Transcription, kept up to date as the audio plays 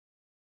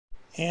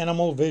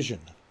Animal vision.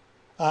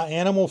 Our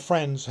animal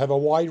friends have a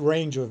wide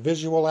range of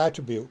visual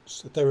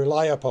attributes that they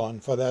rely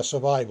upon for their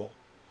survival.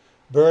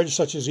 Birds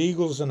such as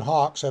eagles and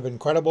hawks have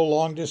incredible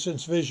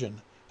long-distance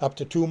vision, up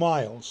to 2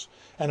 miles,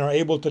 and are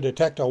able to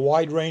detect a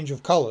wide range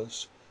of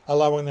colors,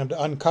 allowing them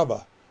to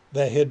uncover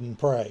their hidden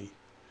prey.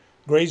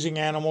 Grazing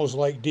animals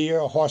like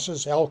deer,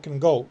 horses, elk, and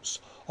goats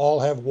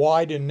all have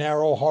wide and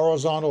narrow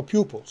horizontal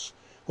pupils,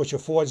 which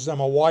affords them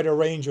a wider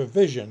range of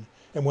vision,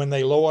 and when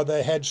they lower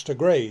their heads to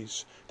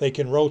graze, they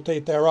can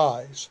rotate their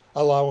eyes,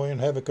 allowing them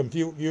to have a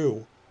complete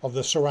view of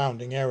the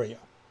surrounding area.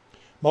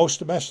 Most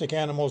domestic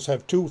animals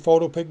have 2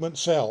 photopigment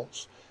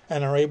cells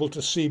and are able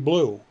to see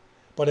blue,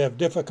 but have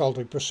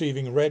difficulty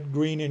perceiving red,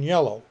 green, and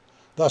yellow,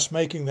 thus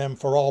making them,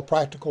 for all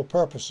practical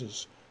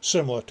purposes,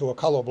 similar to a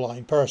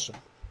colorblind person.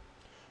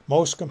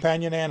 Most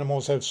companion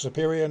animals have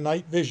superior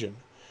night vision,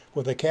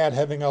 with the cat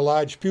having a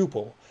large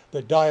pupil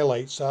that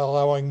dilates,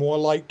 allowing more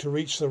light to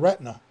reach the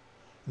retina,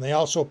 and they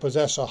also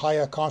possess a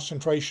higher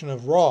concentration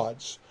of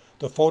rods,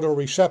 the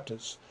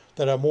photoreceptors,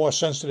 that are more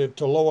sensitive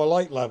to lower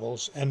light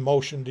levels and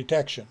motion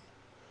detection.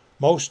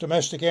 Most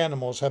domestic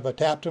animals have a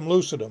tapetum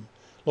lucidum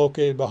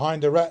located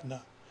behind the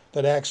retina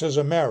that acts as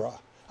a mirror,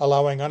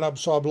 allowing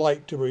unabsorbed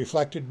light to be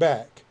reflected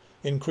back,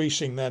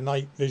 increasing their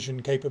night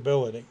vision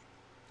capability.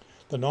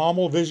 The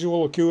normal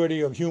visual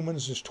acuity of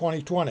humans is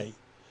 20/20,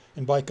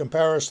 and by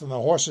comparison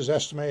the horse is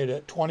estimated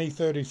at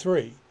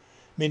 20/33,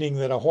 meaning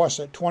that a horse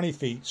at 20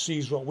 feet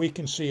sees what we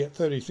can see at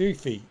 33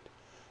 feet.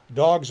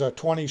 Dogs are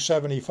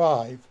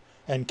 20/75,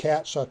 and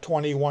cats are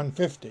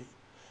 21/50.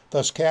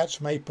 Thus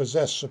cats may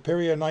possess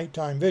superior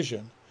nighttime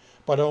vision,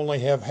 but only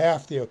have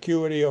half the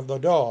acuity of the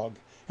dog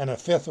and a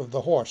fifth of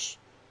the horse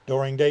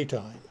during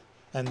daytime.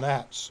 And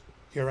that's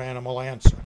your animal answer.